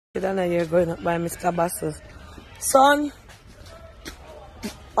Donna, you're going up by Mr. Bass's son.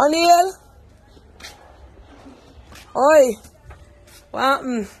 Oneil. Oi. What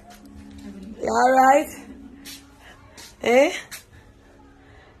happened? You alright? Eh?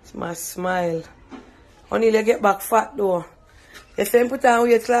 It's my smile. Oneil, you get back fat though. You say put on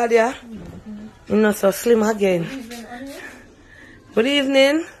weight, Claudia? You're not so slim again. Good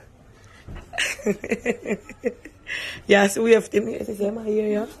evening. Yes, we have to meet.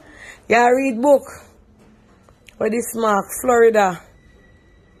 Yeah, read book. Where this mark, Florida.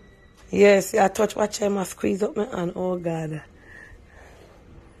 Yes, yeah, touch watch him, I squeeze up my hand. Oh God.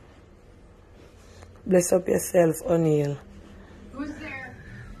 Bless up yourself, Oneil. Who's there?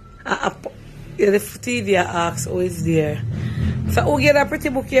 Yeah, the TV asks who is there. So who get a pretty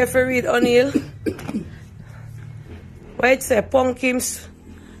book here for read, Oneil? What it say? Pumpkin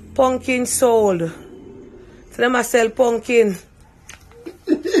sold. So them a sell pumpkin.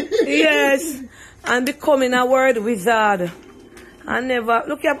 Yes. And becoming a word wizard. And never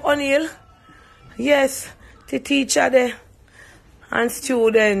look up Oneil. Yes. The teacher there. And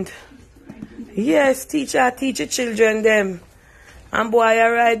student. Yes, teacher teach children them. And boy I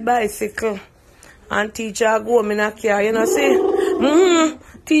ride bicycle. And teacher go in a car, you know see?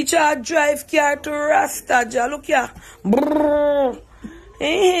 Teacher drive car to Rasta. Look here.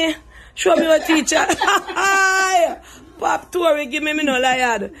 Show me what teacher. Pop Tory, give me no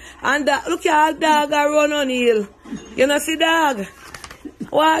liard. And look at dog a run on hill. You know see dog?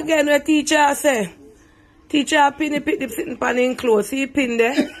 What again what teacher say? Teacher pin the sitting pan in clothes. See pin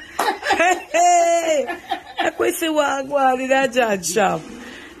there? Hey. I could see what go on in that judge shop.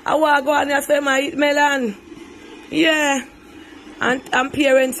 I walk go on and say I eat melon. Yeah. And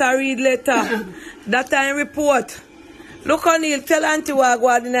parents are read letter. That time report. Look Oneil, tell Aunty what go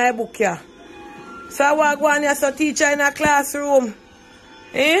on in the book here. So I walk on here, so teacher in a classroom.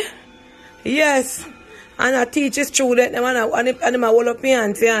 Eh? Yes. And I teach a student, and I hold up my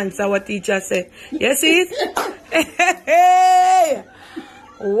hand to answer what teacher say. You see it? Hey!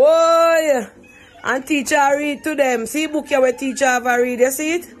 Whoa! And teacher read to them. See book here where teacher have a read, you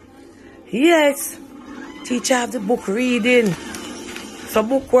see it? Yes. Teacher have the book reading. So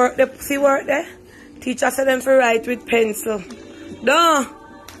book work, see work there? Teacher said them to write with pencil. No.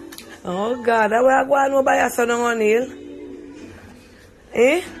 Oh God, I will go on by your son Oneil.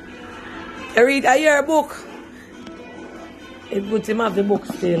 Eh? You read a year book. It's good to have the book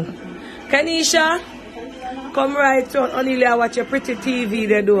still. Kenisha, come right on. Oneil, I watch your pretty TV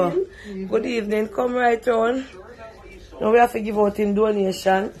there do. Good evening, come right on. Now we have to give out him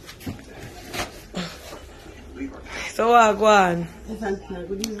donation. So I go on.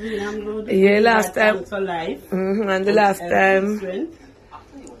 Yeah, last time. And the last time.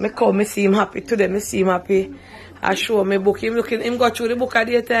 I come, I see him happy today, I see him happy. I show my book, him go through the book at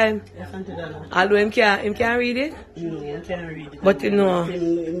the time. Although him can't read it? No, he can't read it. But you know.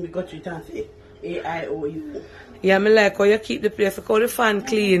 Him go through it and say A-I-O-U. Yeah, I like how you keep the place, how the fan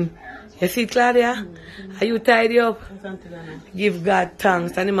clean. You see Claudia? Are you tidy up? Give God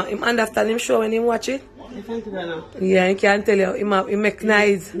thanks. And him understand him show when him watch it? Yeah, he can tell you, he make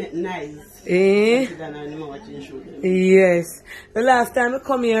nice. Nice. Eh? Yes. The last time I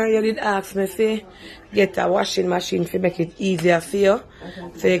come here, you did ask me, say, get a washing machine to make it easier for you.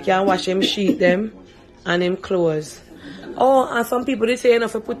 So you can wash him sheet them and him clothes. Oh, and some people they say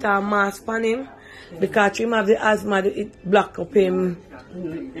enough to put a mask on him because him have the asthma, it block up him.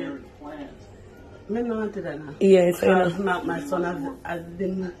 Me no want to Donna. Yes, I know. My son has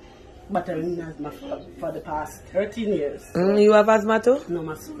been battling asthma for the past 13 years. You have asthma too? No,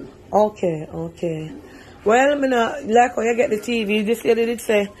 my son. Okay, okay. Well, me know, like how you get the TV, this lady did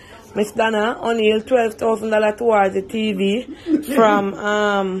say, Miss Donna, Oneil $12,000 towards the TV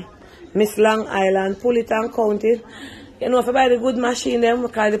from Miss Long Island. Pull it and count it. You know, if you buy the good machine, them,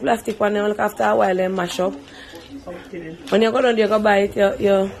 because the plastic one, them, look after a while, them mash up. Okay. When you go down there, you go buy it,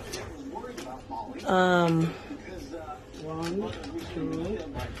 you 1, 2,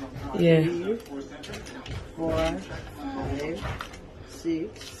 yeah. 3, 4, 5,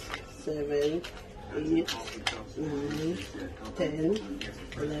 6, 7, 8, 9, 10,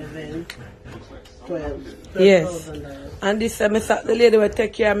 11, 12. Yes. And this the lady will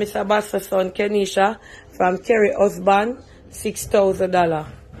take care of Mr. Bass's son, Kenisha, from Kerry husband, $6,000.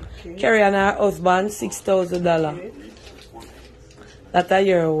 Okay. Kerry and her husband, $6,000. Okay. That's a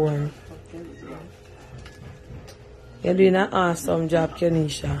year one. You're doing an awesome job,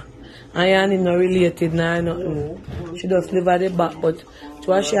 Kenisha. And you're not related now, nothing. No. She does live at the back, but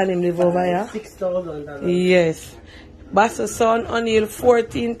what she and him live over here? $6,000. Yes. Bass's son Oneil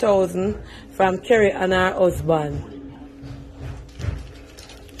 $14,000 from Kerry and her husband.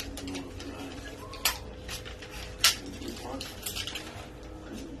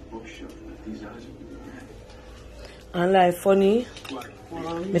 And like funny,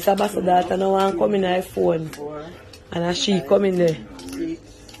 Mr. Bass's daughter no one come in her phone. 4, And she come in there. 6,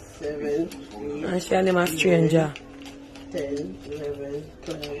 7, 8, And she and him a stranger. 10, 11,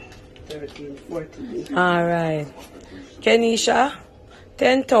 12, 13, 14. Alright. Kenisha,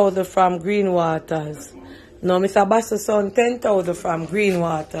 10,000 from Green Waters. No, Mr. Bass's son, 10,000 from Green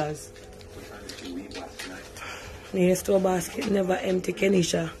Waters. The store basket never empty,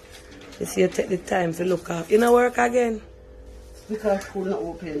 Kenisha. You see, you take the time to look up. You know work again? Because school not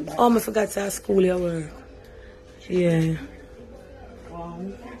open. Oh, I forgot to ask school your work. Yeah.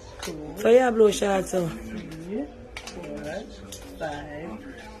 1, 2, So you blow short, so. 3, 4, 5,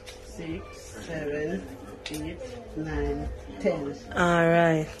 6, 7, 8, 9, 10.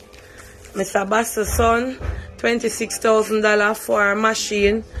 Alright. Mr. Bass's son, $26,000 for a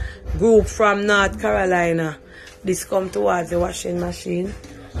machine group from North Carolina. This come towards the washing machine.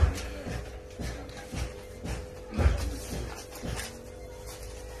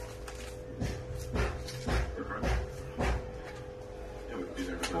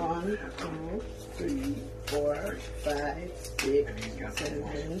 One, 2, 3, 4, 5, 6,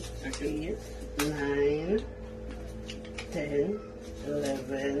 7, 8, 9, 10,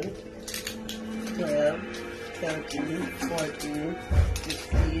 11, 12, 13, 14,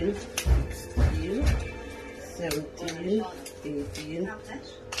 15, 16, 17, 18,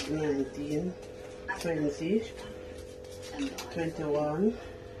 19, 20, 21,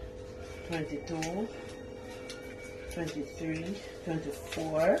 22, 23,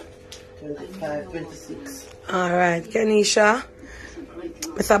 24, 25, 26. Alright, Kenisha.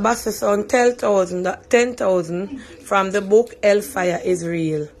 Mr. Bass's son, 10,000 from the book Hellfire is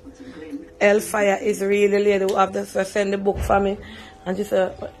Real. Hellfire is Real. The lady who have to send the book for me. And she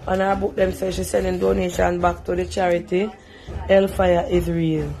said, on her book, them say she's sending donation back to the charity. Hellfire is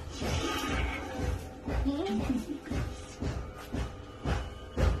Real.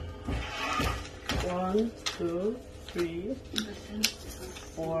 One, 2, 3,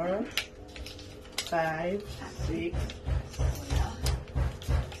 4, 5, 6,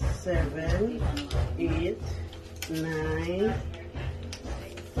 7, 8, 9,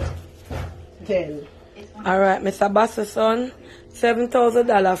 10. Alright, Mr. Bass's son,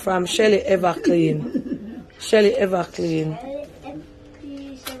 $7,000 from Shelly Everclean. Shelly Everclean.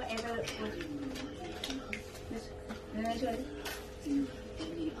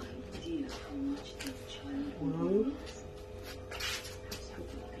 1,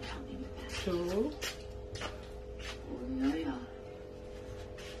 2,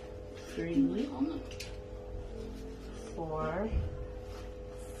 3, 4,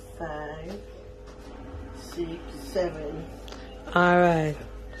 5, 6, 7. Alright.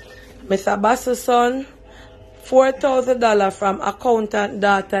 Mr. Bass's son, $4,000 from accountant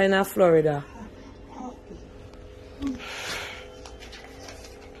daughter in Florida.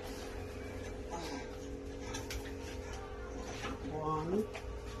 One,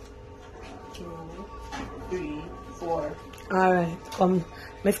 2, 3, 4. Alright, come.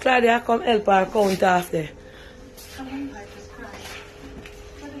 Miss Claudia, come help her count after.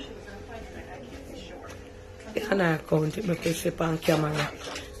 And I count it because it's on camera.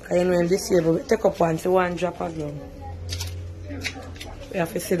 Because you know when disabled, we take up one drop of gum. We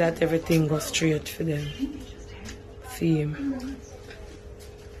have to see that everything goes straight for them. See him.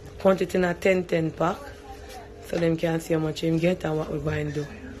 Count it in a 10-10 pack. So them can see how much him get and what we're going to do.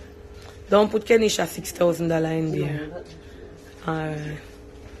 Don't put Kenisha $6,000 in there. Alright.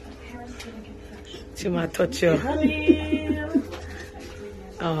 She might touch you.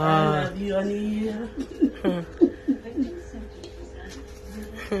 I love you, Oneil.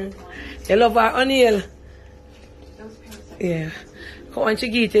 You love her, Oneil? Yeah. Come on, she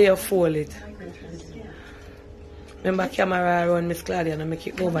give you, you fold it. Remember camera run, Miss Claudia, and make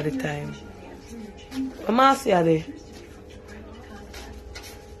it over the time. Come on, see her there.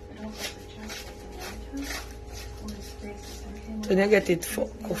 So you get it,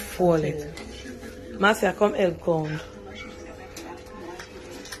 fold it. Marcia, come help count.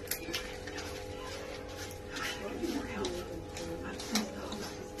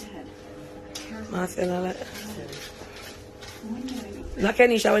 Marcia, like now,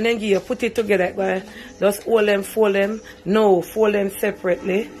 Kenisha, when they give you, put it together, but just hold them, fold them. No, fold them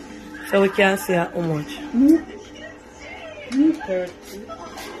separately. So we can see how much. 30.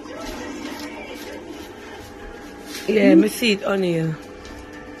 Yeah, me see it on you.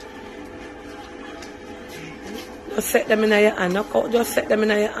 Just set them in your hand. Just set them in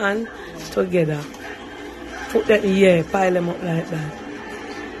your hand together. Put them, yeah, pile them up like that.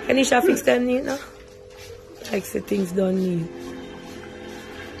 Kenisha fix them neat now? Like the things done neat.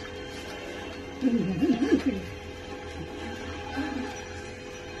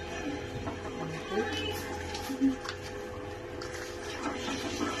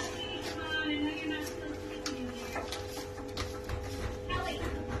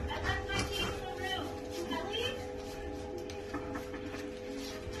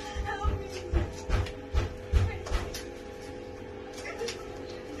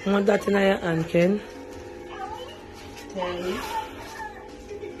 How much that in your hand, Ken? 10,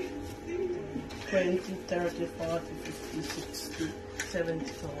 20, 30, 40, 50, 60,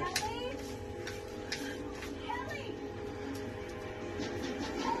 70,000.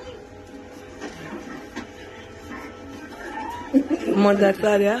 How much that,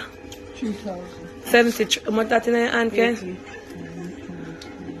 Claudia? 3,000. 70. How much that in your hand, Ken?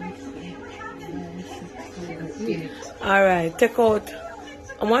 Alright, take out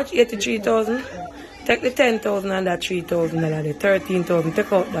how much? 83,000? Take the 10,000 and that $3,000, the 13,000.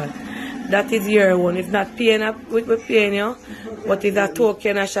 Take out that. That is your one. It's not paying up with paying you, but it's a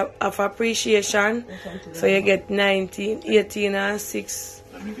token of appreciation. So you get 19, 18 and 6,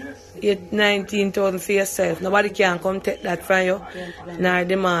 19,000 for yourself. Nobody can come take that from you, nor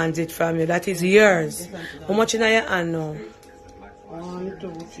demands it from you. That is yours. How much in your hand now? 1,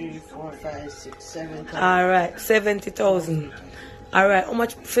 2, 3, 4, 5, 6, 7. Alright, 70,000. Alright, how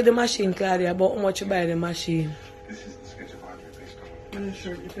much for the machine, Claudia? About how much you buy the machine? We're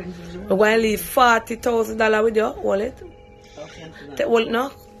going to leave $40,000 with your wallet. Take wallet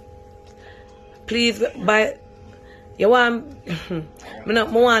now. Please buy. You want? I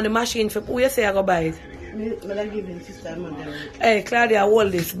want the machine for who you say I go buy it. Hey, Claudia,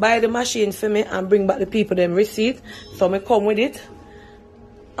 hold this. Buy the machine for me and bring back the people them receipt. So I come with it.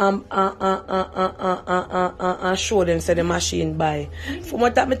 And show them say the machine buy. How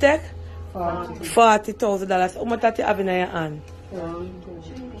much that me take? $40,000. How much that you have in your hand?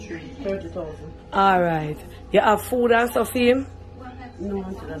 30,000. Alright. You have food and stuff for him? No,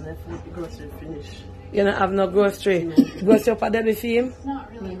 until I have food, grocery finish. You don't have no grocery? Grocery up at the for him?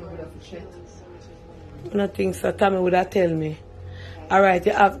 Nothing, so Tommy would have tell me. Alright,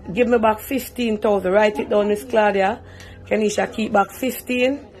 you have give me back 15,000. Write it down, Miss Claudia. Kenisha keep back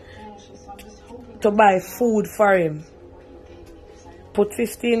 15 to buy food for him. Put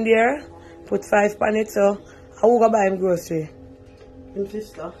 15 there, put 5 on it, so how will go buy him grocery? Him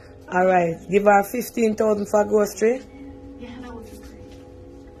sister. Alright, give her 15,000 for grocery.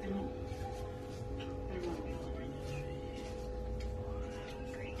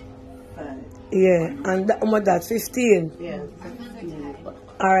 Yeah, and that, how much that? 15? Yeah.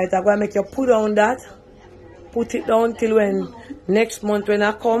 Alright, I'm going to make you put on that. Put it down till when next month when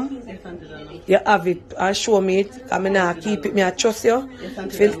I come, you have it and show me it. I mean, I keep it, I trust you.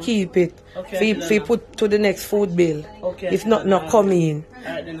 If you keep it, if you put to the next food bill. If not come in.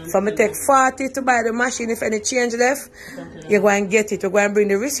 So I take 40 to buy the machine. If any change left, you're going to get it. You're going to bring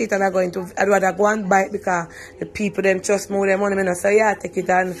the receipt and I'd rather go and buy it because the people them trust more than money. I say, yeah, take it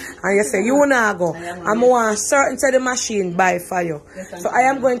and you say, you wanna go. I'm want certain to the machine buy for you. So I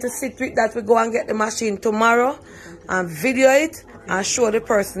am going to sit with that. We go and get the machine tomorrow and video it and show the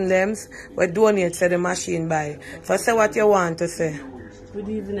person them we donate to the machine buy. So say what you want to say. Good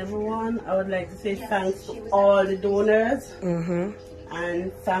evening, everyone. I would like to say thanks to all the donors.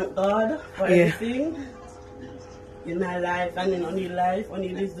 And thank God for everything in my life and in Oneil's life.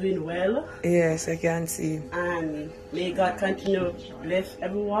 Oneil is doing well. Yes, I can see. And may God continue to bless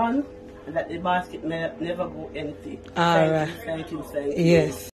everyone and that the basket never go empty. All right. Thank you. Yes.